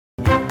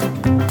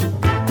Hi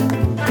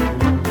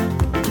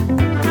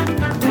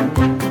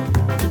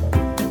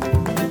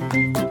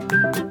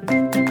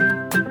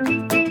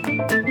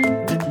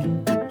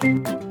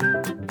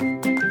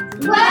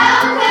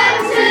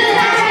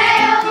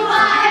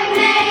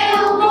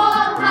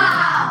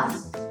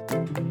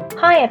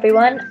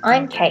everyone,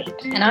 I'm Kate.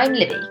 And I'm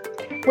Libby.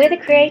 We're the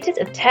creators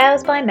of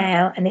Tales by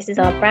Mail, and this is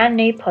our brand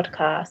new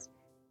podcast.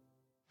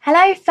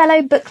 Hello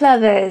fellow book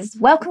lovers,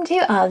 welcome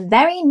to our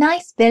very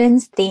nice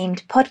villains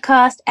themed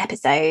podcast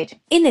episode.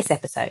 In this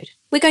episode,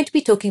 we're going to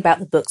be talking about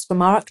the books from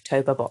our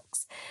October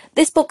box.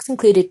 This box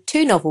included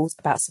 2 novels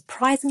about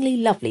surprisingly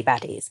lovely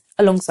baddies,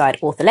 alongside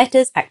author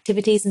letters,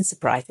 activities and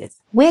surprises.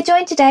 We're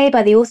joined today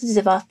by the authors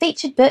of our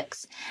featured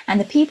books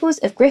and the pupils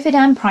of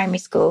Griffordham Primary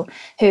School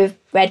who have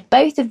read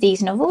both of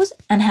these novels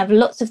and have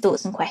lots of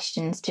thoughts and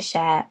questions to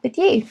share with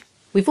you.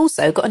 We've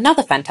also got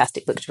another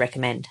fantastic book to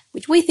recommend,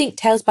 which we think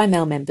Tales by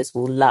Mail members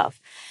will love.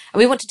 And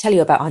we want to tell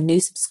you about our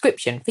new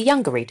subscription for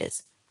younger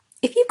readers.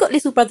 If you've got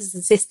little brothers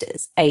and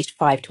sisters, aged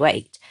 5 to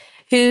 8,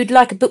 who'd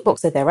like a book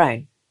box of their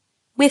own,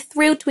 we're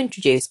thrilled to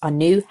introduce our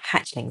new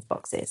Hatchlings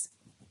boxes.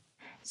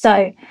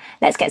 So,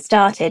 let's get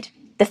started.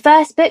 The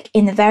first book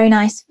in the very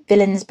nice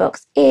villains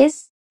box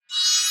is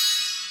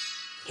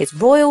His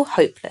Royal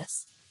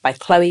Hopeless by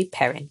Chloe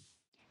Perrin.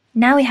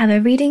 Now we have a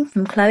reading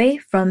from Chloe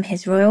from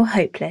His Royal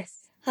Hopeless.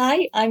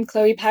 Hi, I'm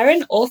Chloe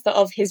Perrin, author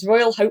of His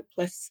Royal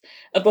Hopeless,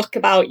 a book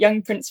about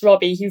young Prince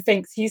Robbie who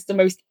thinks he's the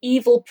most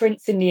evil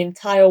prince in the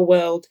entire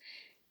world.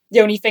 The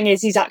only thing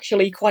is he's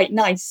actually quite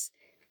nice.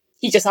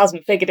 He just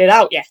hasn't figured it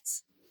out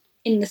yet.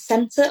 In the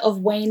centre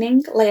of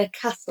Waning lay a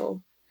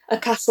castle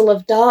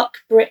of dark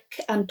brick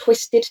and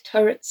twisted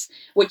turrets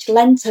which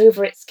leant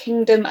over its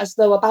kingdom as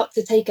though about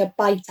to take a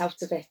bite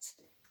out of it.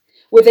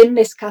 Within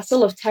this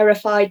castle of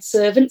terrified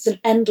servants and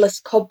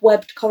endless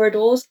cobwebbed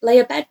corridors lay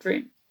a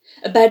bedroom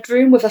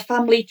with a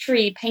family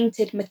tree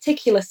painted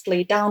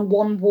meticulously down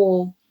one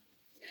wall.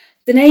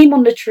 The name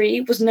on the tree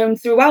was known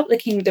throughout the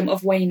kingdom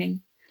of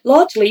Waning,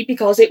 largely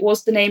because it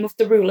was the name of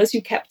the rulers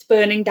who kept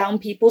burning down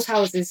people's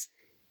houses.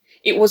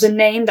 It was a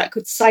name that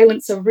could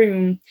silence a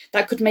room,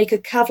 that could make a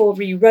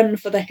cavalry run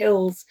for the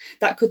hills,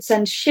 that could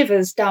send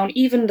shivers down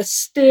even the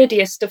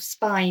sturdiest of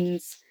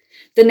spines.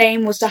 The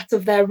name was that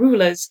of their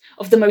rulers,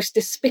 of the most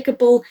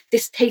despicable,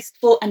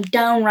 distasteful, and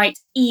downright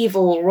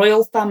evil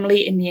royal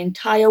family in the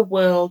entire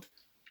world.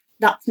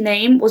 That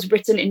name was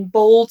written in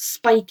bold,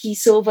 spiky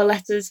silver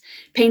letters,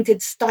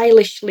 painted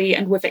stylishly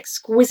and with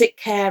exquisite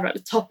care at the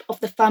top of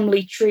the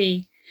family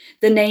tree.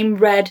 The name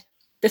read,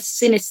 The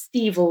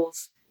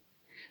Sinestevils.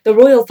 The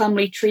royal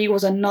family tree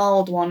was a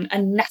gnarled one,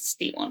 a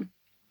nasty one.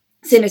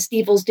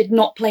 Sinestevils did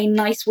not play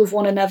nice with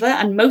one another,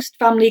 and most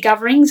family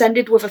gatherings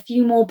ended with a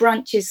few more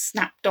branches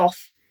snapped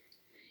off.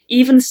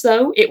 Even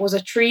so, it was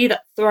a tree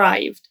that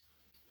thrived.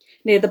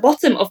 Near the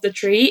bottom of the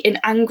tree,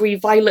 in angry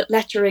violet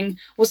lettering,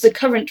 was the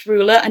current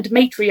ruler and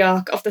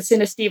matriarch of the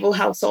Sinestevel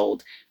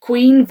household,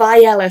 Queen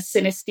Viella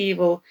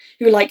Sinestevel,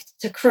 who liked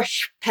to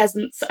crush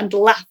peasants and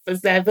laugh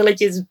as their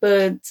villages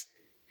burnt.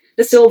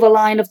 The silver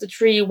line of the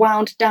tree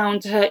wound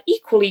down to her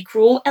equally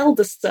cruel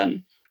eldest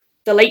son,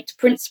 the late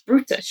Prince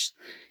Brutus,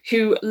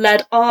 who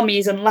led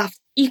armies and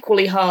laughed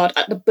equally hard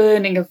at the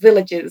burning of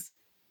villages.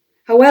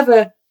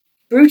 However,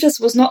 Brutus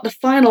was not the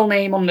final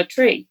name on the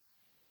tree.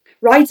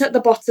 Right at the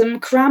bottom,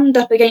 crammed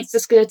up against the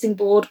skirting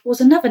board, was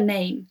another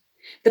name.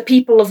 The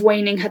people of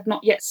Waning had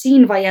not yet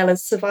seen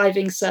Viella's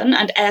surviving son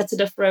and heir to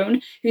the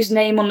throne, whose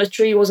name on the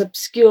tree was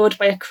obscured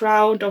by a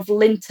crowd of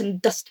lint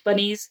and dust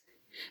bunnies.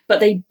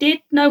 But they did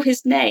know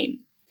his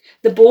name.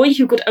 The boy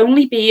who could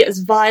only be as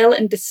vile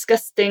and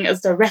disgusting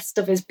as the rest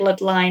of his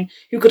bloodline,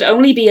 who could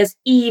only be as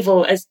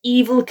evil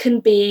can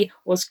be,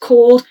 was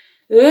called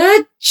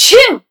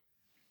Achoo!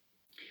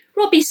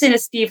 Robbie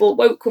Sinestevel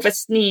woke with a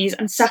sneeze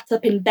and sat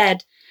up in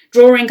bed,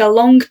 drawing a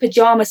long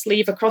pyjama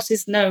sleeve across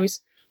his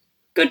nose.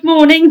 "Good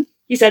morning,"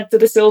 he said to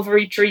the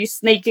silvery tree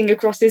snaking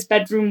across his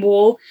bedroom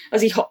wall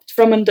as he hopped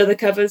from under the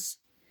covers.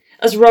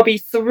 As Robbie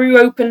threw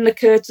open the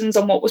curtains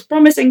on what was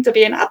promising to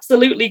be an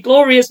absolutely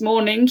glorious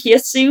morning, he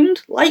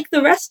assumed, like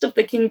the rest of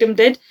the kingdom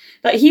did,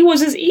 that he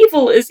was as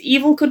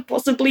evil could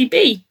possibly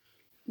be.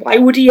 Why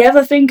would he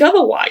ever think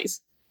otherwise?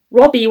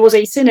 Robbie was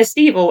a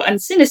Sinestevel, and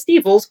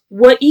Sinestevels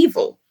were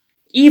evil.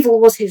 Evil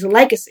was his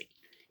legacy.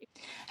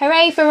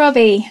 Hooray for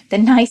Robbie, the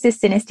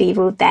nicest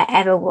Sinestevil there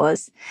ever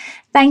was.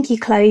 Thank you,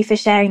 Chloe, for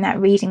sharing that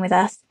reading with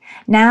us.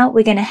 Now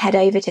we're going to head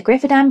over to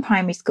Griffordham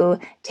Primary School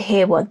to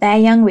hear what their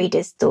young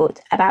readers thought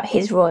about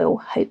His Royal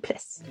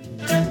Hopeless.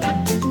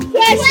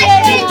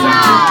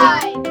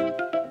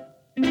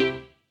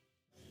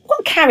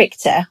 What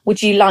character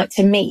would you like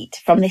to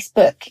meet from this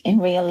book in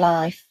real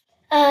life?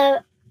 I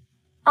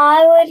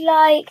would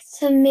like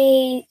to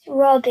meet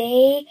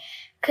Robbie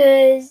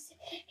because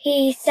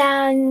he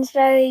sounds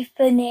very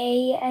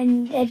funny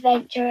and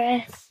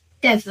adventurous.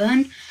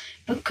 Devon,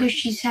 because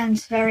she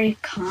sounds very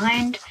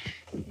kind,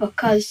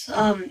 because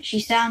she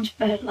sounds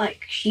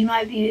like she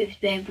might be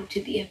able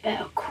to be a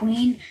better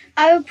queen.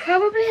 I would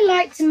probably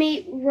like to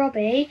meet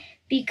Robbie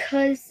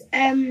because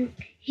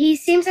he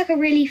seems like a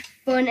really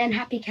fun and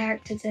happy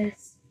character to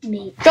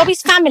meet.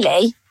 Robbie's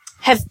family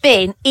have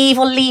been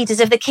evil leaders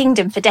of the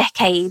kingdom for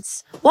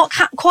decades. What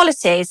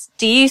qualities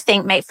do you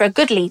think make for a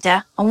good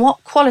leader, and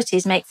what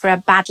qualities make for a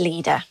bad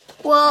leader?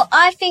 Well,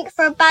 I think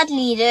for a bad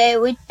leader, it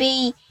would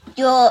be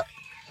you're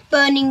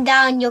burning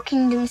down your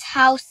kingdom's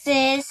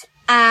houses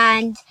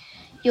and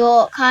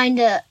you're kind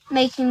of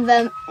making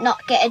them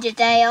not get a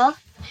day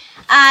off.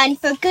 And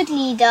for a good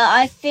leader,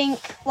 I think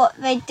what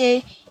they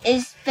do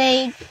is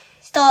they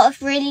start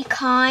off really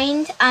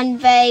kind and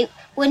they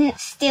wouldn't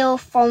steal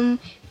from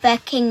their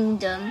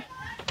kingdom.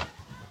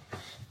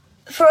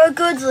 For a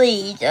good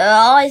leader,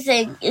 I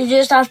think you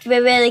just have to be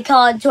really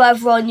kind to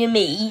everyone you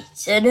meet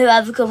and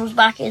whoever comes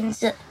back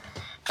into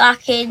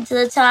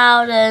the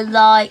town, and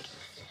like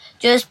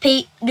just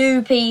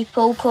new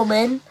people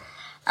coming.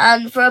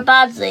 And for a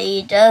bad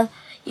leader,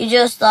 you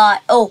just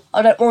like, oh,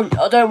 I don't want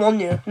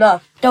you.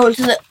 No, I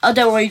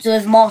don't want you to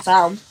live in my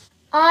town.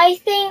 I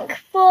think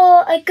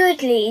for a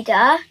good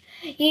leader,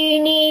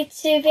 you need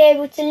to be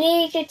able to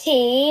lead your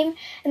team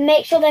and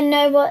make sure they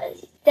know what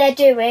they're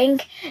doing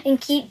and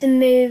keep them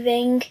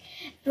moving.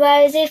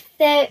 Whereas if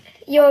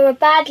you're a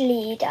bad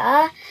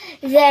leader,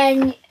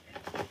 then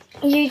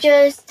you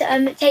just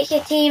take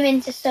your team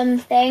into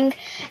something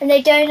and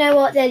they don't know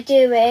what they're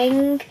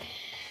doing.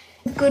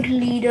 A good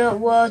leader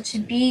were to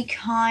be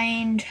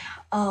kind,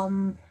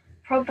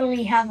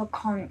 probably have a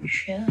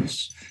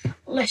conscience,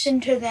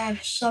 listen to their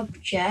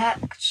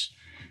subjects,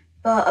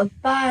 but a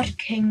bad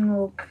king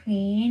or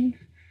queen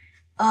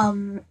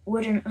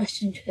wouldn't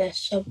listen to their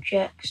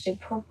subjects. They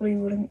probably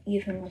wouldn't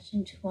even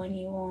listen to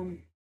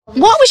anyone.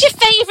 What was your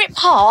favourite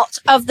part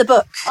of the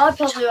book? I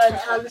probably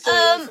won't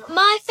answer.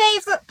 My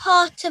favourite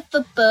part of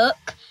the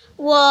book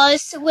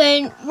was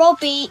when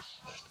Robbie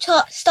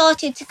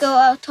started to go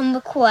out on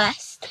the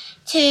quest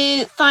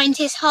to find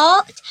his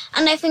heart,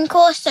 and I think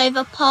also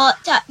the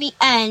part at the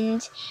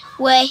end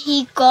where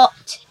he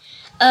got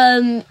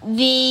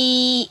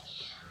the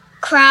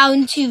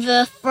crown to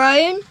the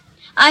throne.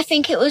 I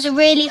think it was a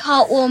really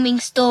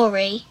heartwarming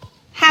story.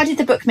 How did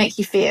the book make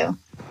you feel?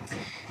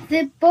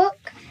 The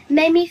book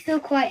made me feel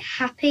quite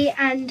happy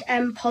and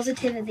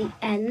positive at the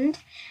end,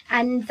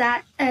 and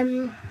that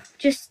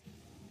it's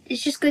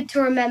just good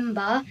to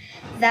remember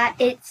that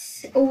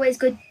it's always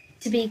good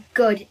to be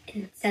good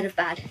instead of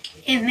bad.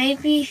 It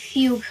made me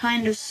feel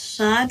kind of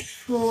sad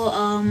for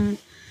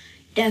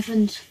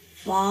Devon's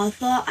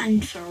father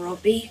and for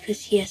Robbie,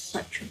 because he has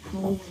such a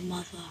cruel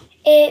mother.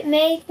 It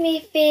made me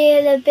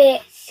feel a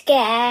bit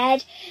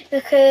scared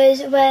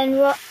because when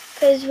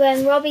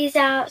Robbie's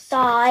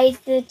outside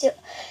the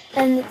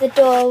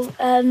door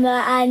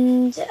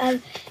and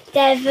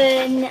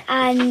Devon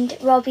and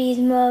Robbie's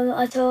mum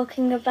are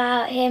talking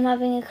about him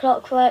having a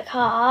clockwork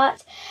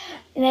heart,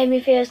 it made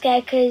me feel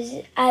scared because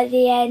at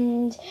the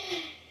end,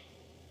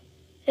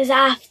 because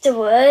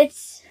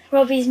afterwards,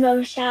 Robbie's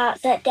mum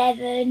shouts at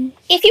Devon.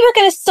 If you were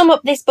going to sum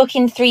up this book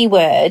in 3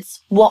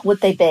 words, what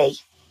would they be?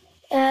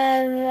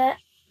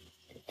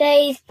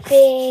 They'd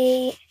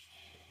be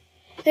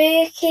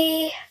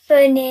spooky,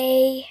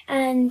 funny,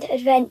 and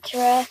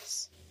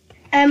adventurous.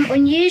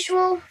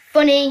 Unusual,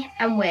 funny,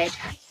 and weird.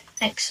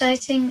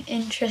 Exciting,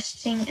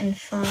 interesting, and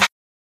fun.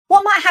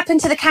 What might happen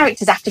to the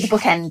characters after the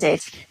book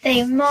ended?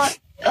 They might,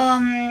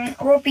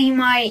 Robbie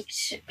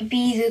might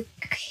be the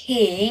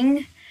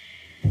king,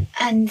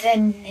 and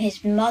then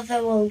his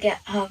mother will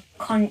get her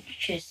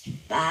conscience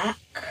back,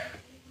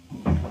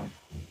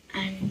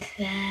 and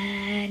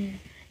then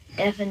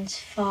Devon's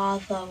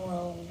father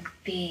will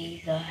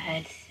be the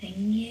head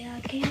thingy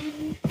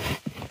again.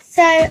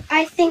 So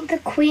I think the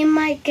Queen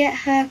might get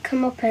her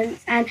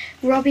comeuppance and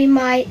Robbie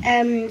might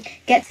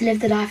get to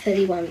live the life that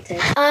he wanted.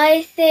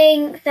 I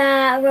think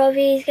that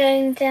Robbie's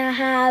going to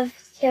have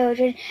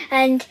children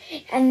and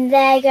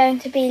they're going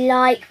to be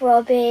like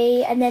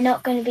Robbie and they're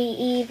not going to be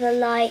evil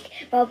like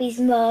Robbie's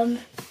mum.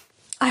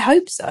 I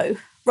hope so.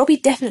 Robbie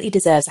definitely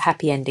deserves a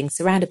happy ending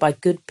surrounded by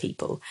good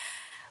people.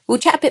 We'll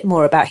chat a bit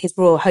more about his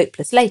Royal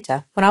Hopeless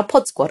later when our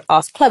pod squad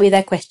asks Chloe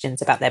their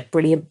questions about their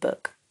brilliant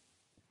book.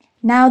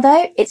 Now,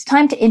 though, it's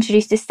time to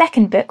introduce the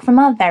second book from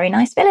our Very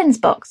Nice Villains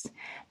box.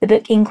 The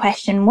book in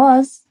question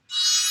was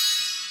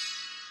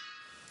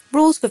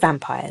Rules for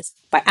Vampires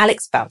by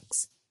Alex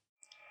Fowkes.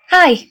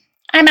 Hi,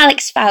 I'm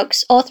Alex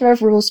Fowkes, author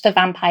of Rules for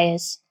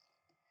Vampires.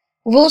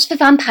 Rules for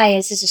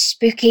Vampires is a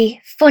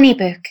spooky, funny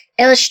book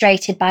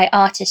illustrated by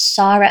artist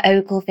Sarah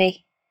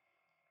Ogilvie.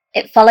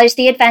 It follows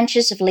the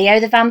adventures of Leo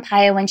the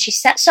vampire when she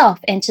sets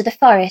off into the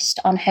forest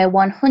on her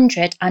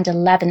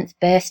 111th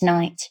birth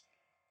night.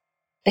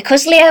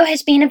 Because Leo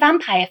has been a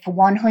vampire for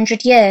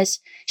 100 years,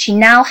 she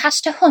now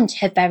has to hunt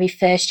her very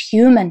first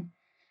human,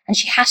 and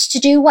she has to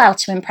do well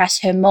to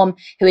impress her mum,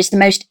 who is the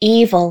most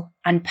evil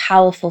and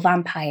powerful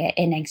vampire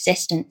in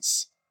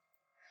existence.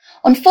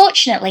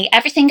 Unfortunately,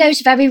 everything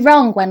goes very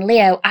wrong when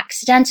Leo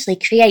accidentally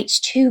creates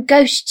 2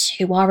 ghosts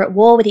who are at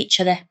war with each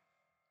other.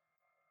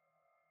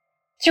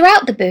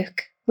 Throughout the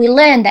book, we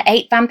learn the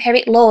 8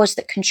 vampiric laws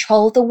that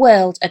control the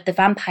world of the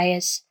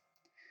vampires.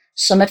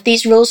 Some of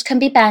these rules can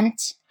be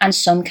bent, and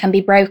some can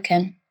be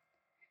broken.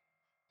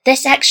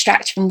 This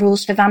extract from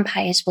Rules for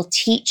Vampires will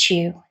teach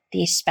you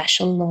these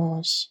special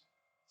laws.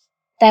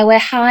 There were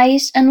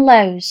highs and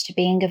lows to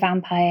being a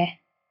vampire.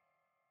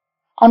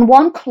 On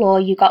one claw,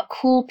 you got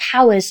cool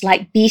powers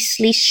like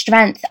beastly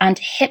strength and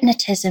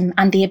hypnotism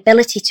and the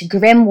ability to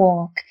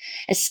grimwalk,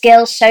 a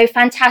skill so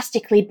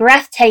fantastically,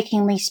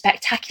 breathtakingly,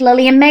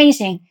 spectacularly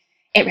amazing,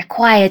 it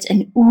required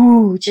an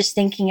ooh just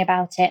thinking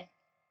about it.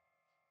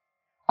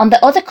 On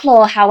the other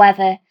claw,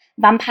 however,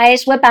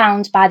 vampires were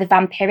bound by the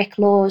vampiric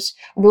laws,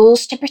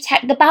 rules to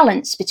protect the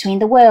balance between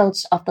the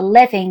worlds of the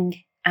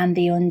living and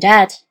the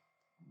undead.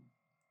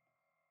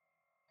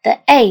 The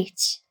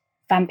 8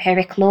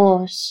 vampiric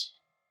laws.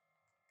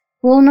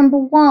 Rule number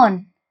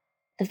 1,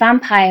 the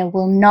vampire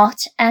will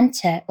not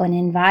enter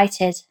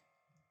uninvited.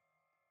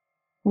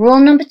 Rule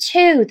number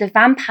 2, the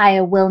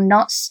vampire will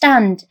not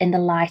stand in the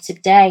light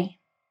of day.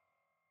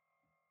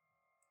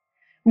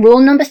 Rule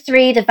number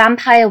 3, the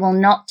vampire will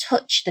not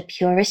touch the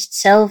purest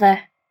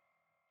silver.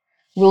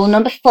 Rule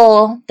number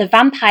 4, the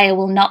vampire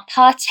will not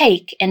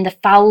partake in the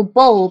foul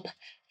bulb,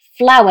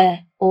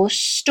 flower, or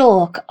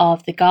stalk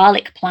of the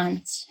garlic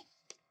plant.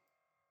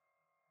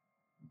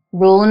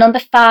 Rule number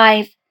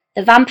 5,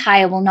 the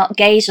vampire will not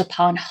gaze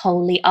upon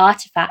holy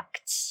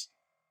artifacts.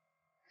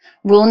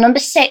 Rule number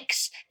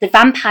 6, the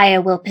vampire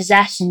will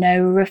possess no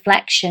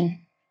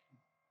reflection.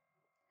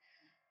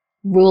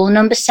 Rule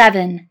number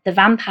 7, the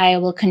vampire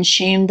will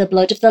consume the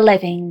blood of the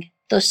living,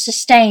 thus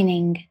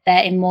sustaining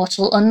their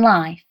immortal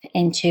unlife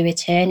into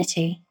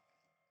eternity.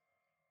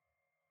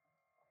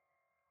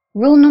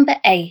 Rule number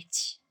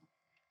 8,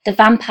 the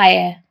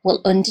vampire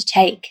will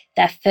undertake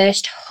their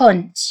first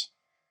hunt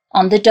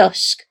on the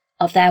dusk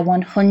of their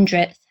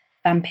 100th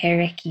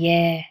vampiric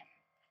year.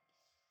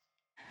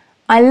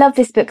 I love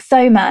this book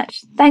so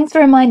much. Thanks for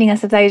reminding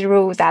us of those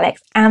rules,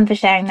 Alex, and for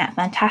sharing that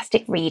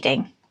fantastic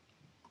reading.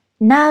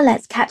 Now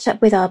let's catch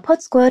up with our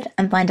pod squad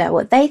and find out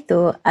what they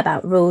thought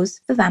about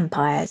Rules for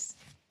Vampires.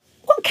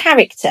 What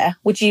character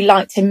would you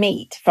like to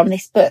meet from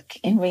this book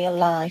in real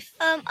life?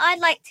 I'd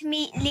like to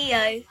meet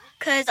Leo,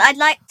 because I'd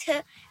like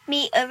to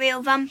meet a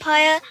real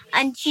vampire,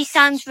 and she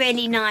sounds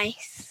really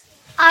nice.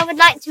 I would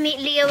like to meet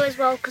Leo as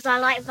well, because I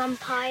like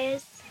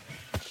vampires.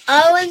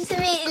 I want to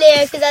meet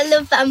Leo because I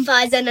love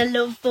vampires and I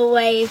love the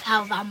way of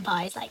how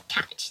vampires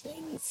catch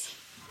things.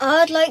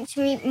 I'd like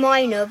to meet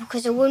Mina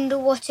because I wonder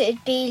what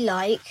it'd be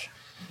like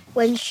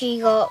when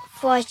she got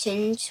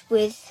frightened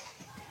with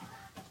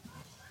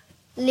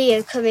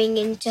Leo coming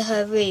into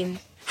her room.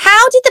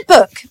 How did the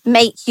book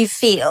make you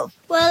feel?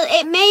 Well,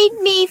 it made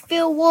me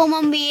feel warm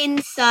on the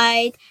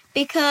inside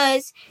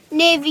because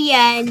near the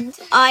end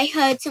I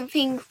heard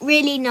something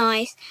really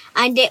nice,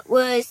 and it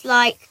was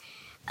like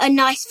a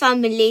nice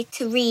family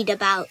to read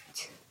about.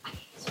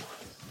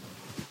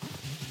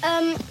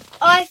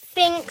 I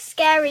think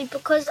scary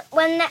because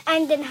when the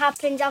ending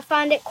happened, I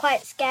found it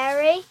quite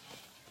scary.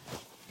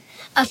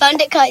 I found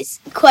it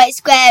quite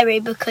scary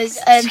because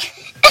there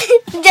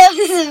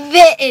was a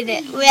bit in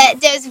it where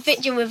there was a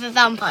picture with a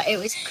vampire. It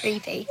was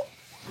creepy.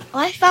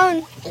 I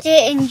found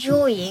it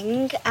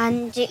enjoying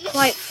and it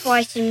quite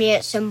frightened me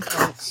at some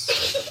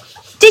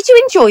points. Did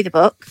you enjoy the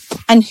book?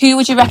 And who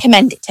would you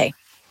recommend it to?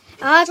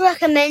 I'd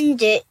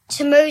recommend it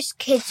to most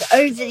kids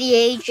over the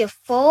age of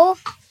 4.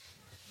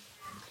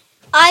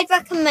 I'd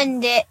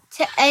recommend it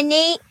to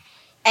any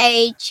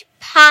age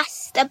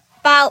past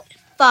about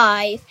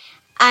 5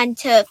 and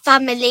to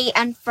family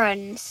and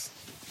friends.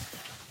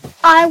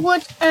 I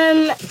would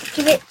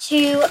give it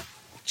to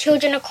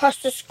children across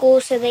the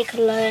school so they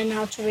could learn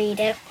how to read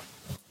it.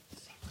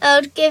 I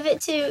would give it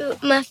to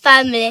my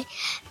family,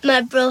 my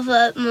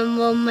brother, my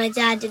mum, my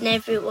dad and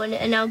everyone,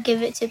 and I'll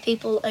give it to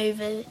people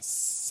over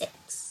 6.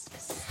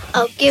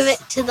 I'll give it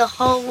to the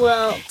whole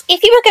world.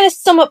 If you were going to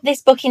sum up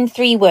this book in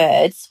 3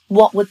 words,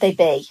 what would they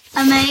be?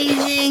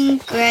 Amazing,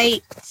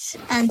 great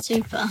and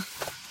super.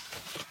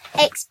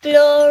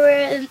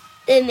 Exploringness,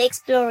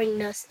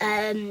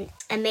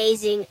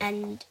 amazing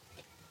and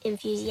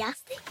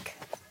enthusiastic.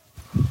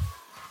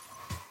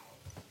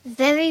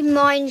 Very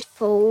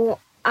mindful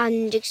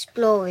and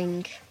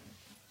exploring.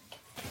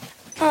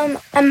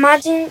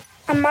 Imaginative,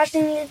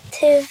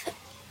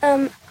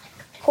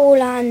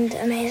 cool and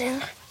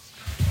amazing.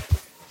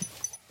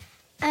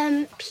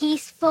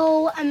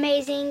 Peaceful,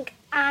 amazing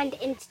and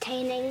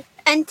entertaining.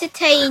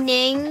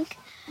 Entertaining,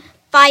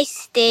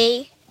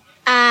 feisty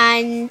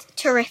and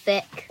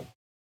terrific.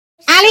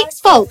 Alex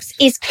Foulkes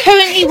is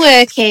currently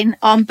working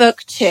on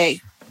book 2.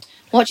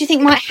 What do you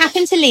think might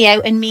happen to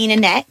Leo and Mina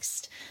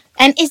next?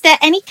 And is there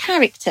any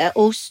character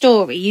or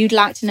story you'd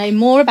like to know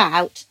more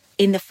about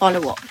in the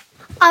follow-up?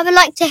 I would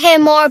like to hear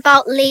more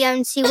about Leo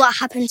and see what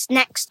happens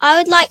next. I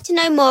would like to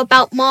know more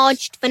about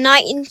Marge, the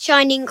knight in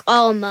shining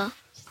armour.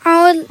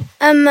 I would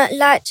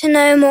like to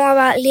know more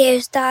about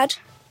Leo's dad.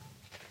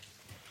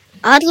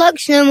 I'd like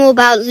to know more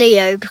about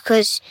Leo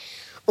because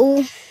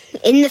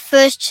in the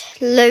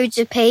first loads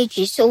of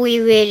pages, all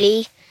we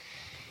really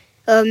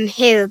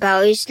hear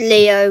about is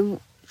Leo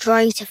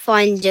trying to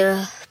find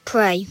a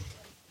prey.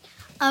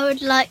 I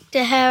would like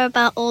to hear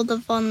about all the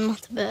von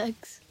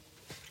Motterbergs.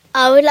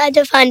 I would like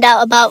to find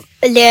out about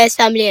Leah's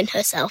family and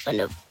herself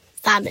and her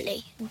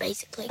family,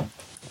 basically.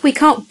 We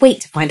can't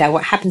wait to find out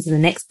what happens in the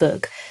next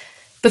book.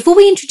 Before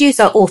we introduce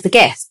our author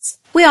guests,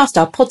 we asked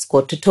our pod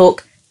squad to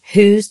talk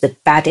Who's the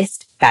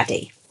Baddest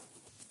Baddie?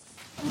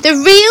 The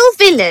real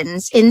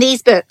villains in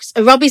these books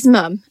are Robbie's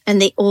mum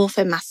and the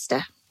Orphan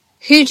Master.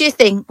 Who do you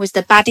think was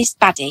the baddest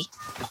baddie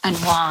and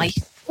why?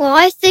 Well,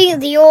 I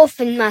think the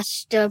Orphan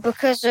Master,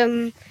 because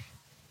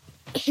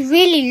he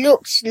really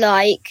looks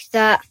like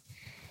that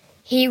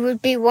he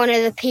would be one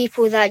of the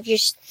people that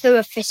just threw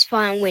a fist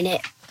fight and win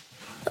it.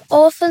 The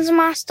Orphan's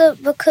Master,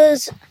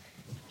 because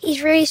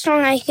he's really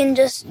strong and he can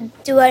just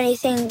do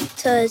anything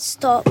to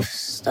stop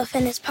stuff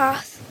in his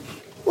path.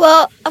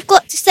 Well, I've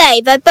got to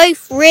say, they're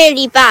both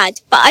really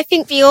bad, but I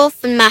think the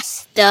Orphan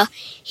Master,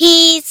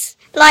 he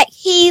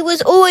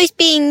was always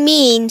being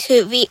mean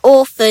to the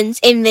orphans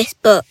in this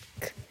book,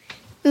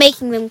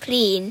 making them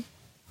clean.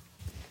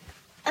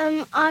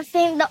 I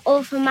think the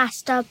Orphan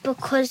Master,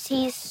 because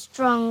he's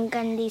strong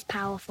and he's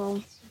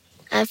powerful.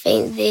 I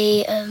think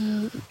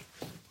the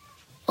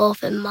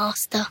Orphan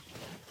Master.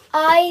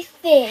 I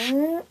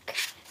think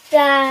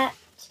that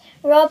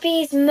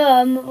Robbie's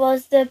mum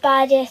was the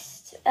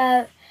baddest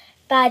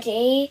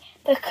baddie,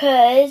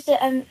 because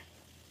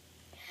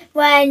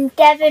when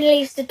Devon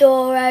leaves the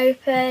door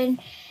open,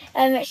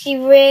 she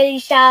really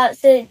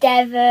shouts at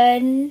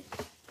Devon.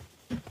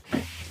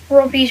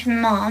 Robbie's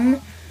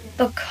mum,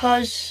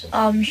 because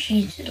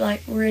she's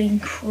like really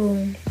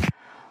cruel.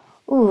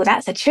 Ooh,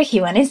 that's a tricky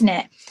one, isn't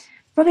it?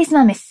 Robbie's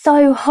mum is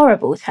so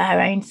horrible to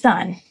her own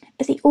son,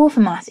 but the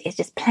Orphan Master is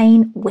just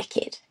plain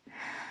wicked.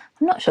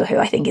 I'm not sure who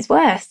I think is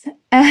worse.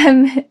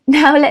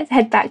 Now let's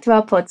head back to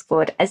our pod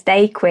squad as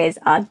they quiz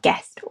our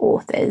guest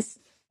authors.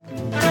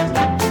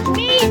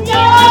 Meet the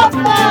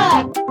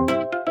author!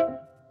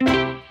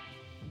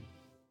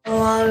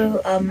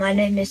 Hello, my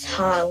name is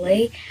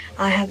Harley.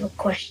 I have a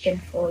question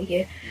for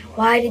you.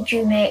 Why did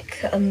you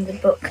make the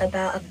book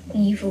about an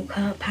evil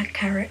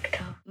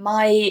character?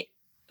 My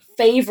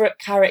favourite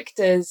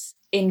characters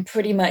in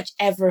pretty much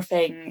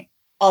everything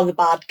are the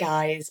bad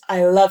guys.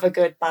 I love a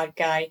good bad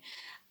guy.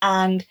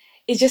 And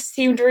it just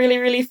seemed really,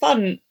 really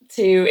fun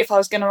to, if I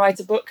was going to write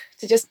a book,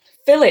 to just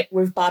fill it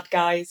with bad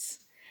guys.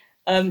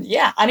 And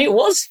it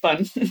was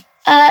fun.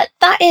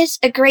 That is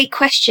a great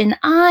question.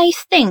 I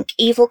think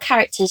evil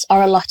characters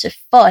are a lot of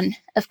fun.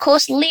 Of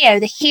course, Leo,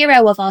 the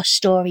hero of our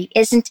story,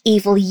 isn't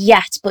evil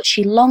yet, but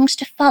she longs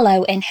to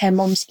follow in her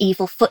mum's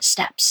evil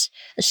footsteps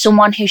as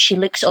someone who she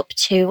looks up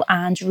to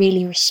and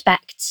really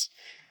respects.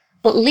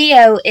 But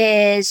Leo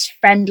is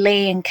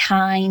friendly and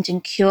kind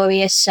and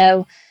curious,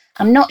 so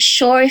I'm not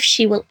sure if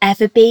she will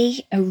ever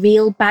be a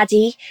real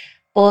baddie,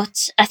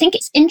 but I think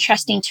it's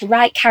interesting to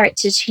write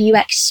characters who you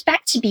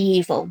expect to be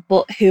evil,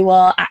 but who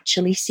are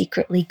actually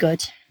secretly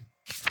good.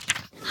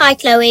 Hi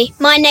Chloe,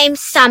 my name's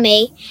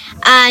Sammy,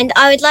 and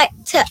I would like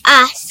to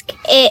ask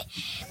it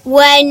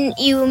when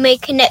you will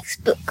make a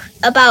next book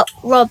about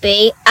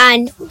Robbie,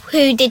 and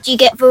who did you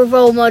get the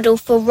role model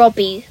for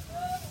Robbie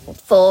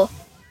for?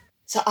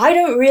 So I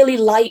don't really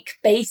like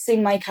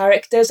basing my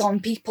characters on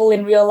people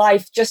in real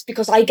life, just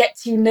because I get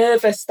too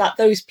nervous that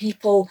those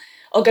people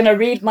are going to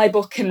read my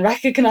book and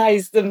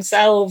recognise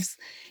themselves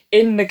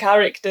in the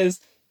characters.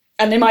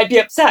 And they might be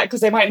upset because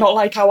they might not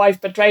like how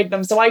I've portrayed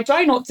them. So I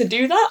try not to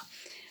do that.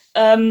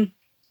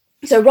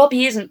 So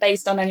Robbie isn't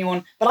based on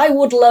anyone, but I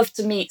would love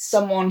to meet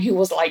someone who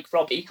was like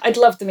Robbie. I'd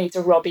love to meet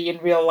a Robbie in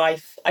real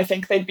life. I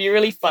think they'd be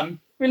really fun,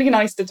 really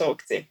nice to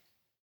talk to.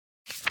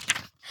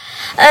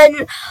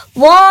 And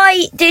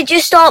why did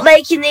you start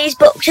making these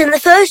books in the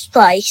first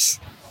place?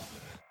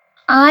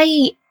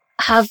 I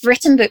have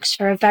written books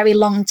for a very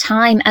long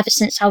time, ever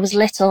since I was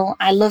little.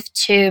 I love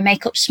to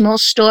make up small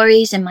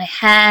stories in my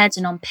head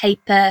and on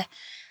paper.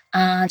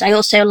 And I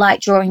also like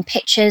drawing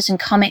pictures and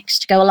comics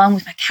to go along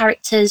with my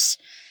characters.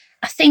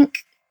 I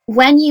think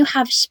when you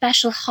have a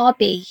special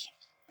hobby,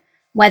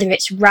 whether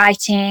it's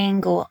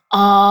writing or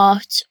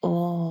art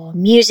or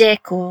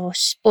music or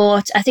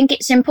sport, I think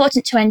it's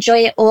important to enjoy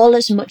it all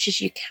as much as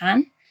you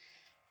can.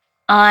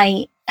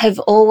 I have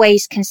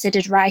always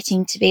considered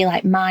writing to be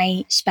like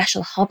my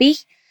special hobby,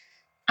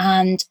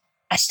 and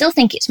I still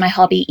think it's my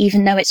hobby,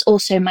 even though it's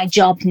also my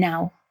job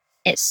now.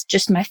 It's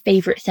just my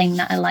favourite thing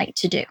that I like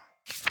to do.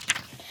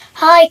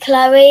 Hi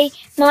Chloe,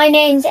 my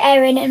name's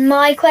Erin and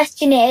my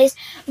question is,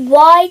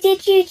 why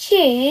did you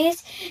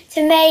choose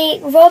to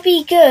make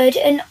Robbie good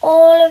and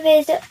all of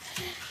his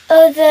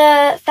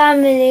other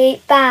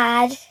family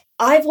bad?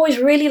 I've always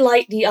really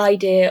liked the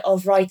idea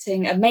of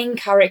writing a main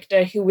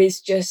character who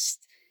is just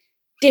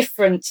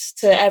different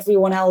to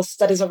everyone else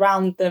that is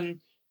around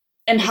them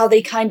and how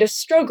they kind of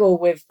struggle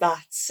with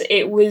that.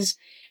 It was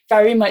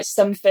very much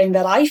something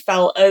that I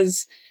felt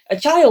as a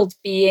child,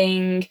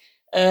 being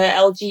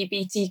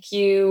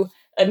LGBTQ,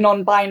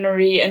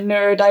 non-binary and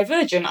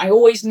neurodivergent. I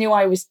always knew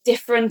I was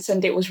different,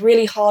 and it was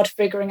really hard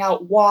figuring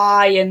out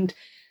why, and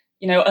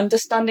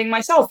understanding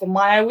myself and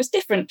why I was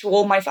different to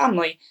all my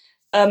family.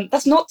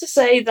 That's not to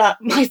say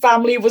that my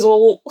family was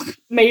all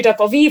made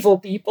up of evil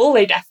people.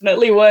 They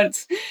definitely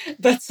weren't.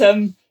 But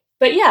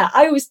But yeah,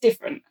 I was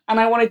different, and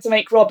I wanted to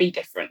make Robbie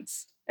different,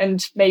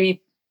 and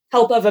maybe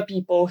help other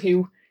people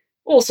who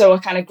also are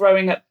kind of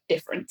growing up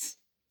different.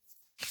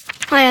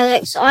 Hi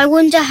Alex, I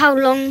wonder how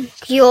long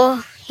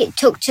it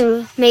took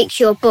to make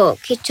your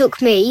book. It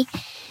took me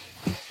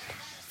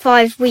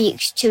 5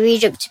 weeks to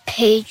read up to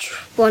page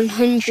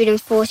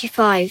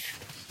 145.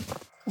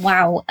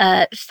 Wow,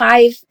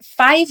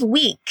 5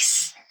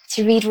 weeks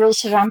to read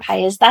Rules for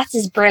Vampires. That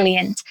is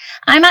brilliant.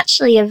 I'm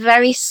actually a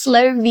very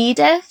slow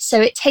reader,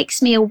 so it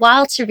takes me a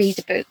while to read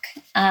a book.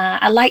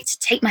 I like to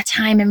take my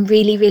time and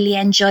really, really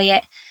enjoy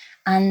it,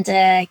 and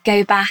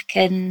go back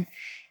and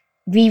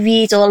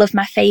reread all of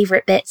my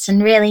favourite bits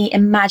and really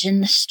imagine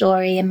the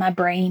story in my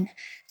brain.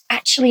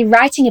 Actually,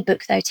 writing a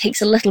book, though,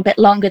 takes a little bit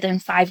longer than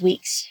 5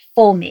 weeks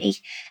for me.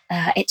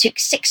 It took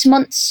 6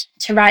 months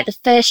to write the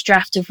first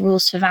draft of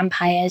Rules for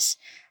Vampires,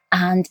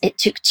 and it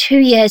took 2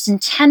 years and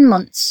 10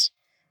 months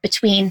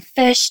between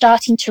first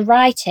starting to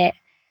write it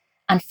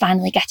and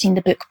finally getting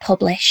the book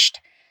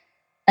published.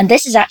 And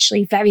this is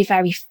actually very,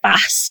 very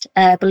fast,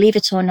 believe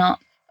it or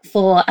not,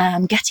 for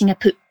getting a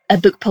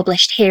book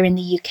published here in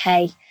the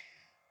UK.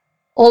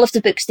 All of the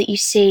books that you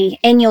see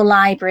in your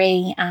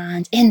library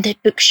and in the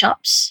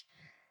bookshops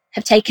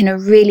have taken a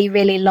really,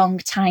 really long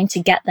time to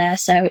get there,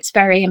 so it's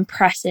very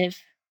impressive.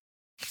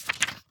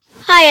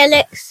 Hi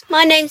Alex,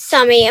 my name's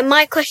Sammy and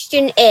my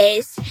question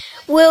is,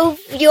 will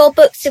your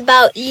books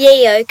about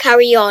Leo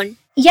carry on?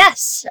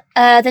 Yes,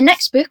 the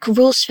next book,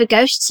 Rules for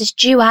Ghosts, is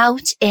due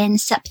out in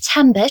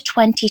September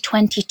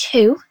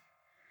 2022,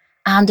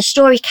 and the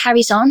story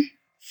carries on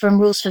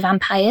from Rules for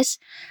Vampires.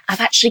 I've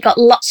actually got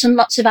lots and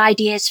lots of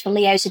ideas for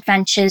Leo's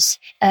adventures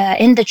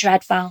in the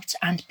Dread Vault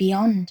and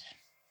beyond.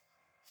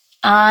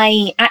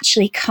 I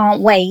actually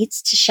can't wait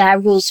to share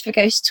Rules for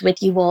Ghosts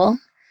with you all.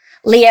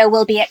 Leo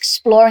will be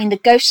exploring the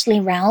ghostly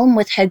realm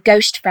with her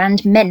ghost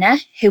friend Minna,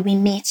 who we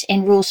meet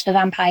in Rules for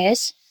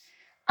Vampires.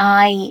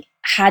 I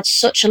had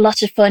such a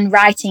lot of fun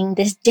writing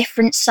this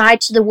different side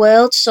to the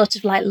world, sort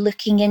of like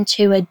looking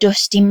into a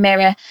dusty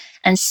mirror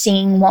and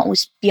seeing what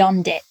was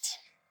beyond it.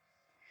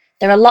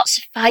 There are lots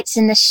of fights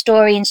in this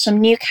story and some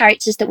new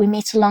characters that we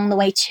meet along the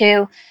way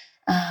too.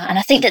 And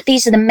I think that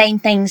these are the main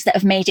things that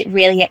have made it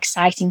really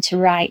exciting to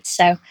write.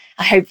 So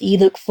I hope that you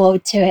look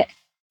forward to it.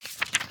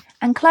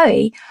 And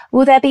Chloe,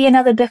 will there be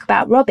another book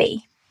about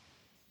Robbie?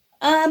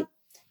 I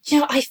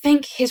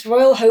think his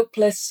Royal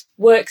Hopeless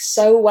works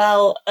so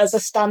well as a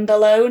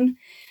standalone.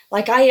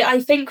 Like, I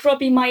think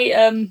Robbie might,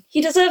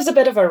 he deserves a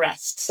bit of a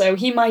rest, so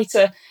he might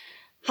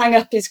hang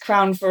up his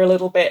crown for a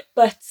little bit.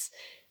 But,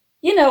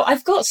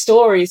 I've got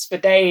stories for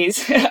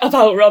days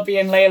about Robbie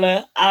and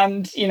Layla,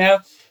 and,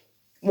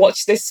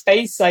 watch this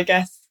space, I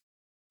guess.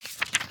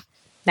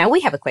 Now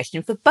we have a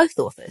question for both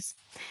authors.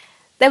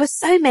 There were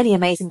so many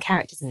amazing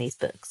characters in these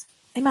books.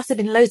 They must have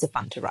been loads of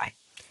fun to write.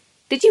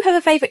 Did you have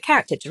a favourite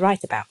character to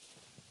write about?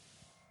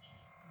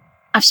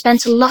 I've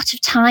spent a lot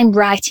of time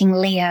writing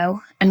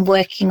Leo and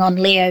working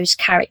on Leo's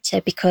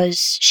character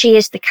because she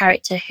is the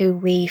character who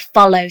we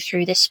follow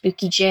through this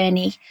spooky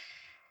journey.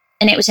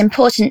 And it was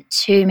important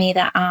to me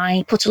that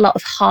I put a lot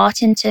of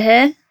heart into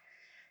her.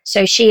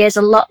 So she is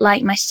a lot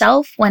like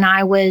myself when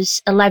I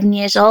was 11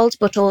 years old,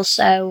 but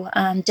also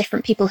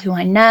different people who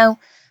I know,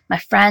 my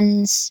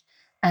friends,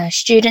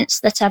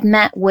 students that I've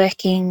met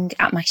working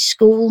at my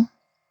school.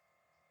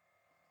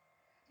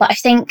 But I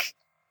think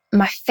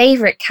my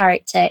favourite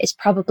character is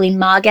probably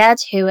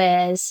Margad, who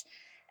is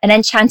an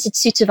enchanted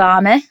suit of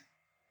armour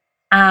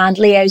and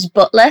Leo's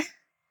butler.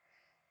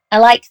 I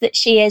like that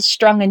she is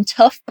strong and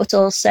tough, but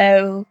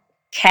also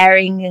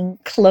caring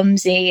and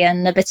clumsy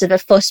and a bit of a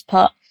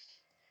fusspot.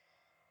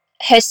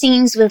 Her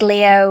scenes with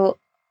Leo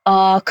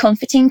are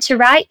comforting to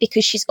write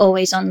because she's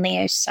always on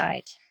Leo's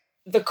side.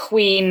 The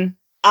Queen,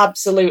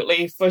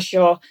 absolutely, for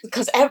sure.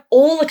 Because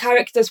all the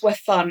characters were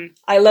fun.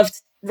 I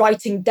loved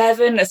writing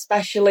Devon,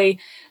 especially.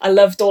 I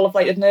loved all of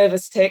the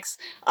nervous tics.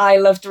 I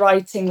loved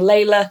writing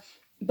Layla.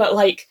 But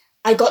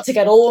I got to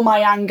get all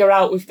my anger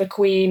out with the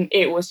Queen.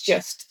 It was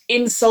just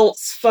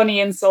insults, funny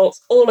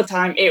insults all the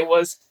time. It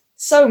was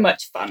so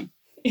much fun.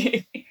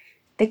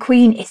 The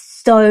Queen is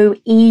so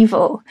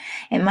evil.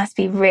 It must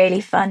be really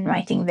fun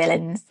writing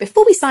villains.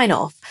 Before we sign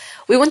off,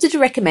 we wanted to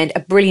recommend a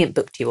brilliant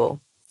book to you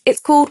all.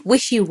 It's called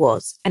Wish You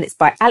Was, and it's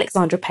by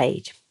Alexandra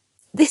Page.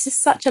 This is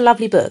such a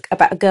lovely book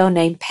about a girl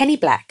named Penny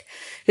Black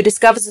who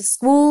discovers a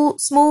small,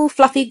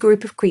 fluffy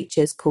group of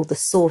creatures called the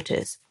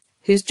Sorters,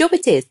 whose job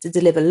it is to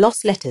deliver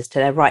lost letters to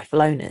their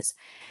rightful owners.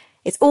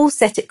 It's all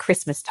set at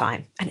Christmas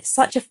time, and it's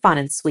such a fun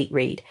and sweet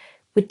read.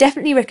 We'd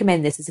definitely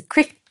recommend this as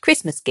a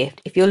Christmas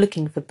gift if you're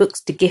looking for books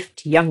to gift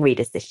to young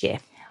readers this year.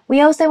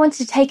 We also wanted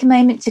to take a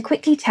moment to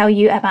quickly tell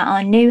you about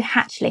our new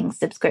Hatchlings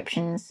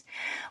subscriptions.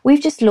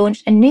 We've just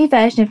launched a new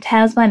version of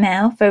Tales by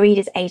Mail for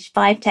readers aged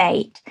 5 to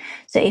 8.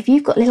 So if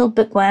you've got little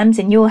bookworms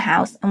in your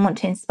house and want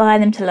to inspire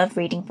them to love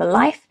reading for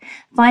life,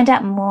 find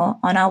out more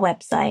on our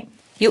website.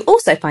 You'll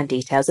also find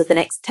details of the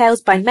next Tales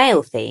by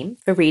Mail theme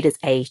for readers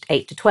aged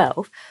 8 to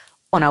 12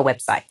 on our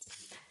website.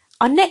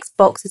 Our next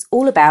box is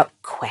all about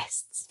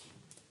quests.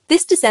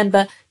 This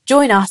December,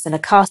 Join us and a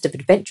cast of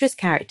adventurous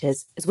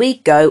characters as we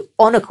go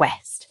on a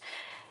quest.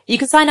 You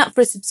can sign up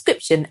for a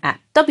subscription at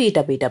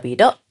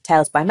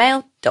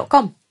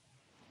www.talesbymail.com.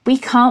 We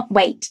can't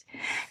wait.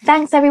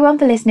 Thanks everyone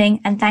for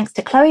listening, and thanks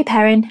to Chloe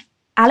Perrin,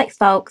 Alex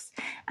Foulkes,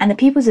 and the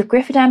pupils of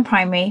Grifferdam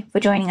Primary for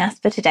joining us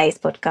for today's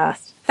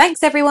podcast.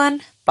 Thanks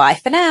everyone. Bye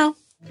for now.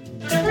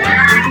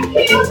 Bye.